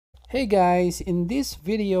Hey guys, in this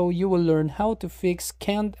video you will learn how to fix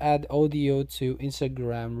can't add audio to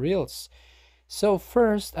Instagram Reels. So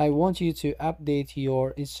first I want you to update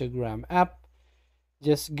your Instagram app.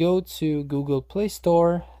 Just go to Google Play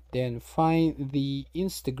Store, then find the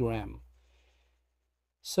Instagram.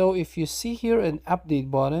 So if you see here an update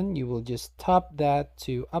button, you will just tap that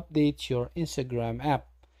to update your Instagram app.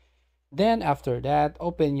 Then after that,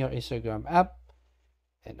 open your Instagram app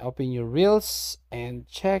and open your Reels and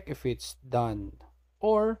check if it's done.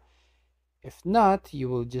 Or if not, you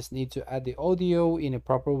will just need to add the audio in a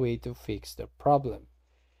proper way to fix the problem.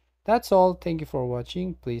 That's all. Thank you for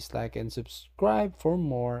watching. Please like and subscribe for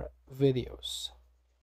more videos.